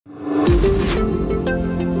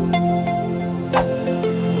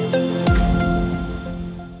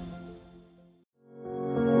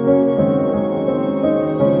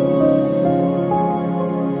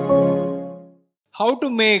to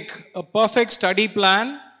make a perfect study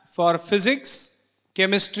plan for physics,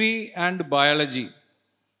 chemistry and biology?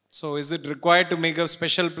 So is it required to make a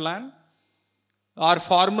special plan? Are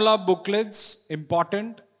formula booklets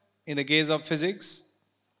important in the case of physics?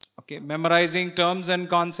 Okay, memorizing terms and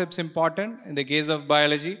concepts important in the case of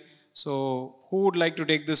biology. So who would like to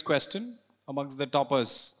take this question amongst the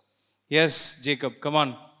toppers? Yes, Jacob, come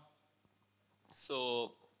on.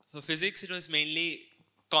 So for physics, it was mainly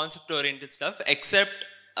concept-oriented stuff, except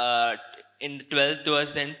in the 12th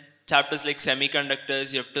towards then chapters like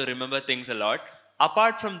semiconductors, you have to remember things a lot.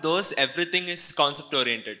 Apart from those, everything is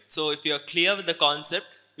concept-oriented. So if you are clear with the concept,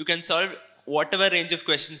 you can solve whatever range of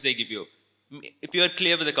questions they give you, if you are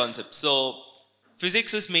clear with the concept. So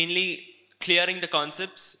physics was mainly clearing the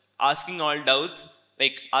concepts, asking all doubts.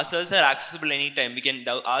 Like answers are accessible anytime. We can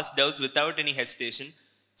ask doubts without any hesitation.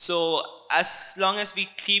 So as long as we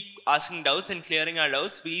keep asking doubts and clearing our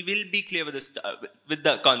doubts, we will be clear with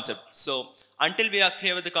the concept. So until we are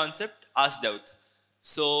clear with the concept, ask doubts.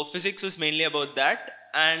 So physics was mainly about that.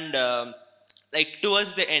 And like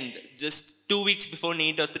towards the end, just 2 weeks before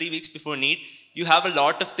NEET or 3 weeks before NEET, you have a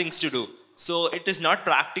lot of things to do. So it is not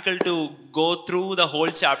practical to go through the whole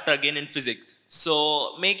chapter again in physics.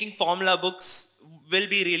 So making formula books will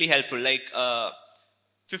be really helpful. Like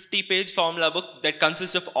 50-page formula book that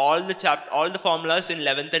consists of all the formulas in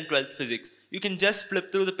 11th and 12th physics. You can just flip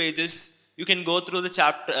through the pages. You can go through the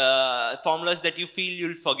chapter formulas that you feel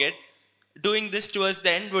you'll forget. Doing this towards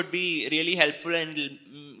the end would be really helpful and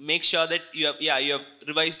make sure that you have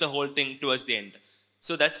revised the whole thing towards the end.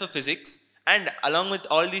 So that's for physics. And along with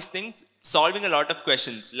all these things, solving a lot of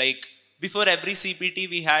questions. Like before every CPT,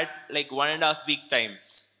 we had like 1.5 week time.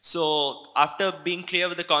 So after being clear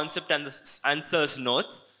with the concept and the answers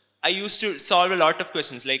notes, I used to solve a lot of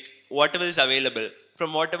questions, like whatever is available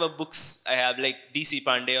from whatever books I have, like DC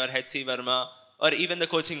Pandey or H.C. Verma, or even the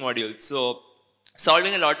coaching module. So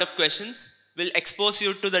solving a lot of questions will expose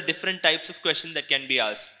you to the different types of questions that can be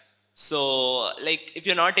asked. So like if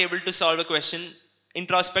you're not able to solve a question,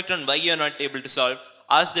 introspect on why you're not able to solve,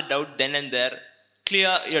 ask the doubt then and there, clear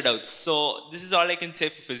your doubts. So this is all I can say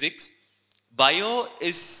for physics. Bio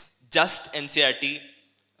is just NCERT,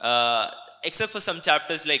 except for some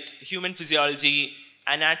chapters like human physiology,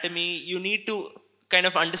 anatomy, you need to kind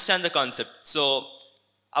of understand the concept. So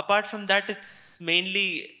apart from that, it's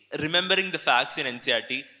mainly remembering the facts in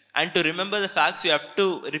NCERT, and to remember the facts, you have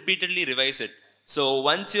to repeatedly revise it. So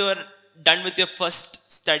once you're done with your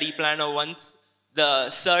first study plan, or once the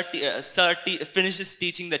cert finishes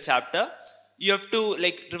teaching the chapter, you have to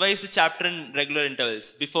like revise the chapter in regular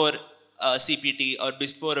intervals before CPT or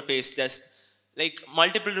before a phase test. Like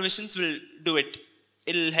multiple revisions will do it.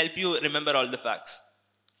 It'll help you remember all the facts.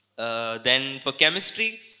 Then for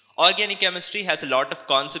chemistry, organic chemistry has a lot of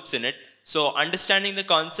concepts in it. So understanding the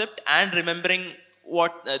concept and remembering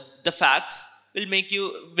what the facts will make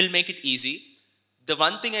it easy. The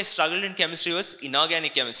one thing I struggled in chemistry was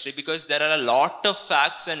inorganic chemistry, because there are a lot of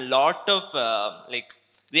facts and lot of like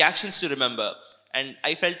reactions to remember, and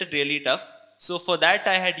I felt it really tough. So for that,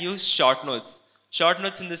 I had used short notes. Short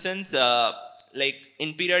notes in the sense, like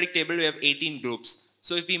in periodic table, we have 18 groups.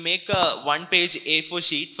 So if we make a 1-page A4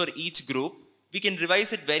 sheet for each group, we can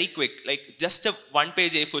revise it very quick, like just a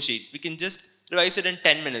 1-page A4 sheet. We can just revise it in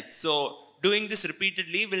 10 minutes. So doing this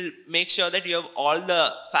repeatedly will make sure that you have all the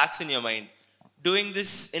facts in your mind. Doing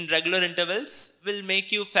this in regular intervals will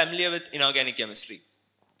make you familiar with inorganic chemistry.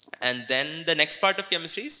 And then the next part of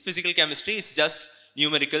chemistry is physical chemistry. It's just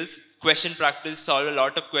numericals, question practice, solve a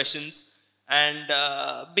lot of questions, and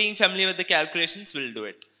being familiar with the calculations will do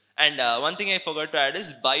it. And one thing I forgot to add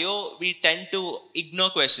is bio, we tend to ignore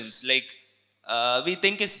questions. Like we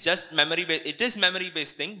think it's just memory based. It is memory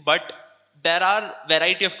based thing, but there are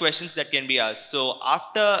variety of questions that can be asked. So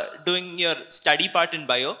after doing your study part in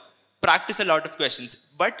bio, practice a lot of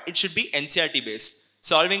questions, but it should be NCERT based.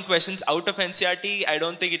 Solving questions out of NCERT, I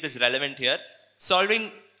don't think it is relevant here.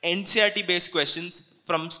 Solving NCERT based questions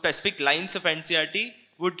from specific lines of NCERT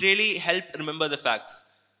would really help remember the facts.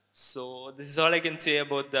 So this is all I can say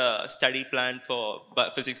about the study plan for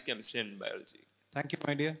physics, chemistry and biology. Thank you,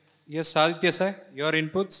 my dear. Yes, Aditya sir, your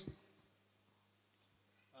inputs?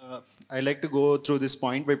 I like to go through this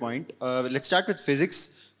point by point. Let's start with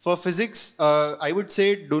physics. For physics, I would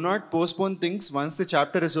say do not postpone things. Once the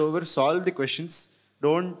chapter is over, solve the questions.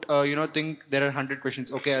 Don't think there are 100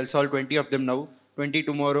 questions. Okay, I'll solve 20 of them now, 20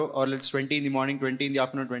 tomorrow, or let's 20 in the morning, 20 in the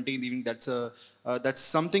afternoon, 20 in the evening. That's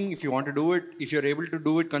something, if you want to do it, if you're able to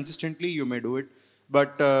do it consistently, you may do it.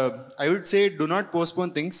 But I would say do not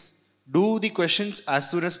postpone things. Do the questions as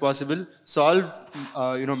soon as possible. Solve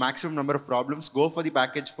maximum number of problems. Go for the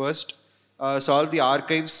package first. solve the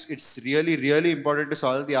archives. It's really, really important to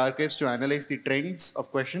solve the archives to analyze the trends of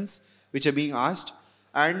questions which are being asked.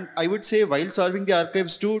 And I would say while solving the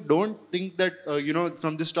archives too, don't think that,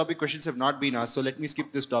 from this topic questions have not been asked, so let me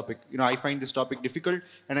skip this topic. I find this topic difficult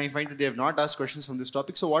and I find that they have not asked questions from this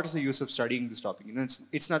topic, so what is the use of studying this topic?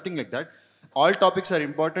 It's nothing like that. All topics are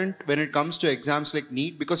important when it comes to exams like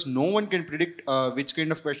NEET, because no one can predict which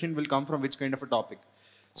kind of question will come from which kind of a topic.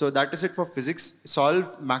 So that is it for physics.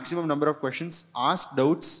 Solve maximum number of questions, ask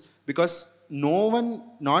doubts, because no one,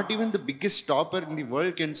 not even the biggest topper in the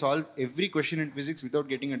world, can solve every question in physics without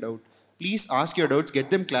getting a doubt. Please ask your doubts,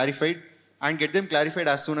 get them clarified, and get them clarified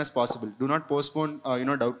as soon as possible. Do not postpone,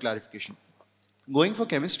 doubt clarification. Going for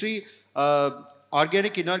chemistry,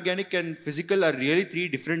 organic, inorganic, and physical are really three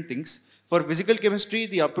different things. For physical chemistry,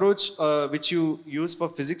 the approach which you use for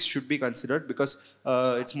physics should be considered, because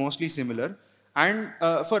it's mostly similar. And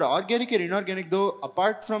for organic and inorganic though,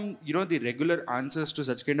 apart from the regular answers to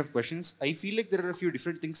such kind of questions, I feel like there are a few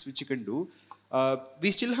different things which you can do.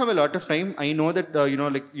 We still have a lot of time. I know that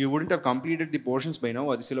you wouldn't have completed the portions by now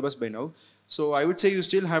or the syllabus by now, so I would say you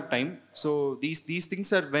still have time. So these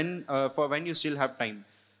things are for when you still have time.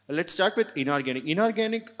 Let's start with inorganic.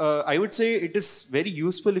 Inorganic, I would say it is very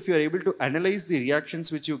useful if you are able to analyze the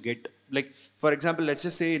reactions which you get. Like, for example, let's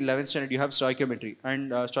just say in 11th standard you have stoichiometry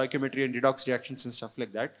and redox reactions and stuff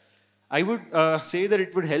like that. I would say that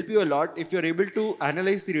it would help you a lot if you're able to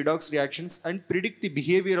analyze the redox reactions and predict the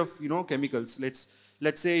behavior of chemicals.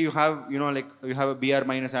 Let's say you have you have a Br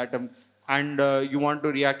minus atom and you want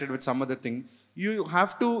to react it with some other thing. You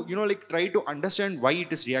have to try to understand why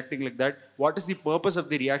it is reacting like that, what is the purpose of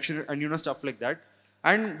the reaction, and stuff like that.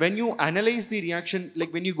 And when you analyze the reaction,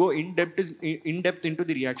 like when you go in depth into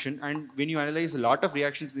the reaction, and when you analyze a lot of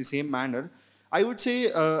reactions in the same manner, I would say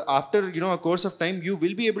after a course of time, you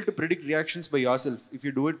will be able to predict reactions by yourself if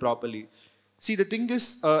you do it properly. See, the thing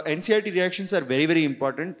is, NCERT reactions are very, very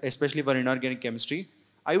important, especially for inorganic chemistry.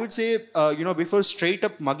 I would say, before straight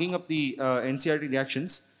up mugging up the NCERT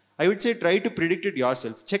reactions, I would say try to predict it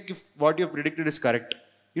yourself. Check if what you have predicted is correct.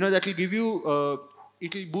 That will give you,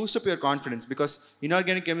 it will boost up your confidence, because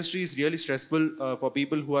inorganic chemistry is really stressful for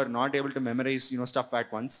people who are not able to memorize, stuff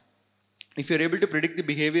at once. If you're able to predict the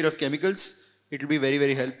behavior of chemicals, it will be very,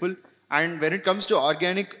 very helpful. And when it comes to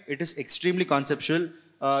organic, it is extremely conceptual.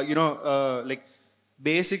 Like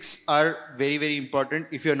basics are very, very important.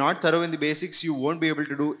 If you're not thorough in the basics, you won't be able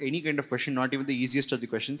to do any kind of question, not even the easiest of the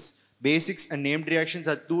questions. Basics and named reactions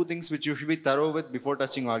are two things which you should be thorough with before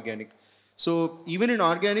touching organic. So even in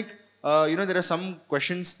organic, there are some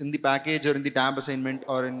questions in the package or in the tab assignment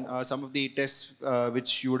or in some of the tests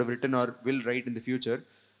which you would have written or will write in the future.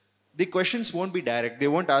 The questions won't be direct. They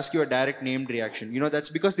won't ask you a direct named reaction. That's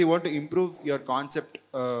because they want to improve your concept,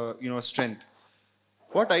 strength.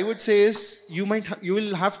 What I would say is you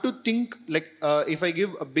will have to think, like if I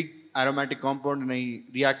give a big aromatic compound and I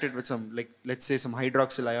react it with some, like let's say some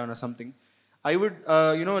hydroxyl ion or something, I would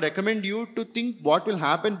recommend you to think what will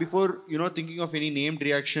happen before thinking of any named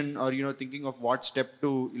reaction, or thinking of what step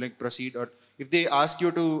to proceed. Or if they ask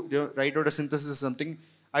you to write out a synthesis or something,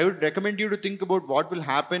 I would recommend you to think about what will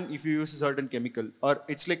happen if you use a certain chemical. Or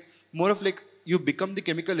it's like more of like you become the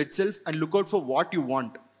chemical itself and look out for what you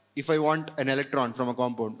want. If I want an electron from a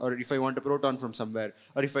compound, or if I want a proton from somewhere,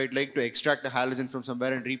 or if I'd like to extract a halogen from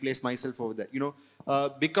somewhere and replace myself over there, you'll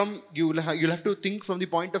have to think from the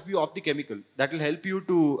point of view of the chemical. That will help you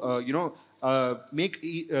to make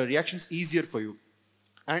reactions easier for you.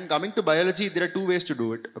 And coming to biology, there are two ways to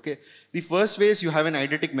do it. Okay, the first way is you have an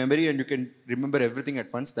eidetic memory and you can remember everything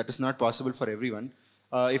at once. That is not possible for everyone.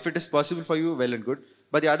 If it is possible for you, well and good.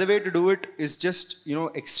 But the other way to do it is just,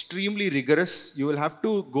 extremely rigorous. You will have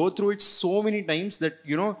to go through it so many times that,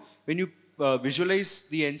 when you visualize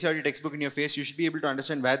the NCERT textbook in your face, you should be able to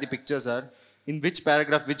understand where the pictures are, in which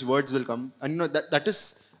paragraph, which words will come. And, that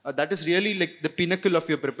is really like the pinnacle of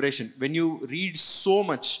your preparation. When you read so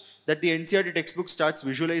much that the NCERT textbook starts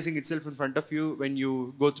visualizing itself in front of you when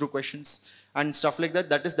you go through questions and stuff like that,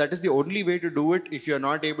 that is the only way to do it if you are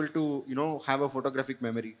not able to, have a photographic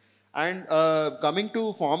memory. And coming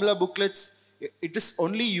to formula booklets, it is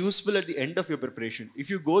only useful at the end of your preparation. If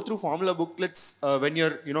you go through formula booklets when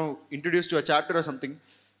you're introduced to a chapter or something,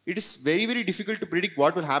 it is very, very difficult to predict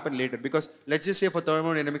what will happen later. Because let's just say for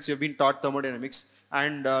thermodynamics, you've been taught thermodynamics,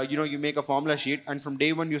 and you make a formula sheet, and from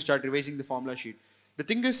day one you start revising the formula sheet. The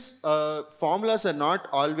thing is, formulas are not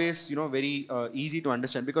always very easy to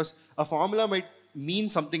understand, because a formula might mean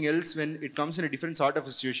something else when it comes in a different sort of a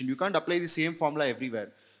situation. You can't apply the same formula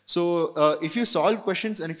everywhere. So if you solve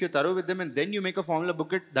questions and if you're thorough with them and then you make a formula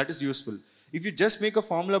booklet, that is useful. If you just make a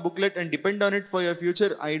formula booklet and depend on it for your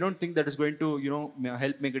future, I don't think that is going to,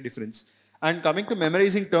 help make a difference. And coming to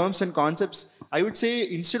memorizing terms and concepts, I would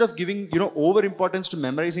say instead of giving, over importance to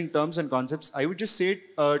memorizing terms and concepts, I would just say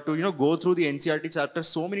to, go through the NCERT chapter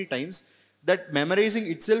so many times that memorizing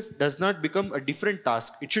itself does not become a different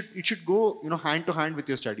task. It should go, hand to hand with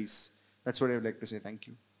your studies. That's what I would like to say. Thank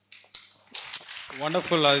you.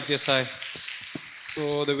 Wonderful, Aditya Sai.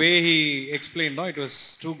 So the way he explained, no, it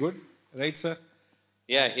was too good, right, sir?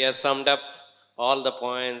 Yeah, he has summed up all the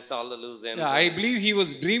points, all the loose ends. Yeah, I believe he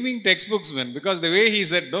was dreaming textbooks, man, because the way he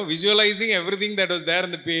said, no, visualizing everything that was there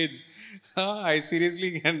on the page, I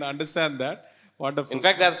seriously can understand that. Wonderful. In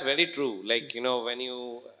fact, that's very true. Like, when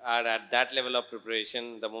you are at that level of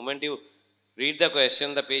preparation, the moment you read the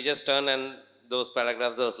question, the pages turn and those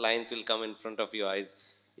paragraphs, those lines will come in front of your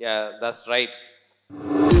eyes. Yeah, that's right.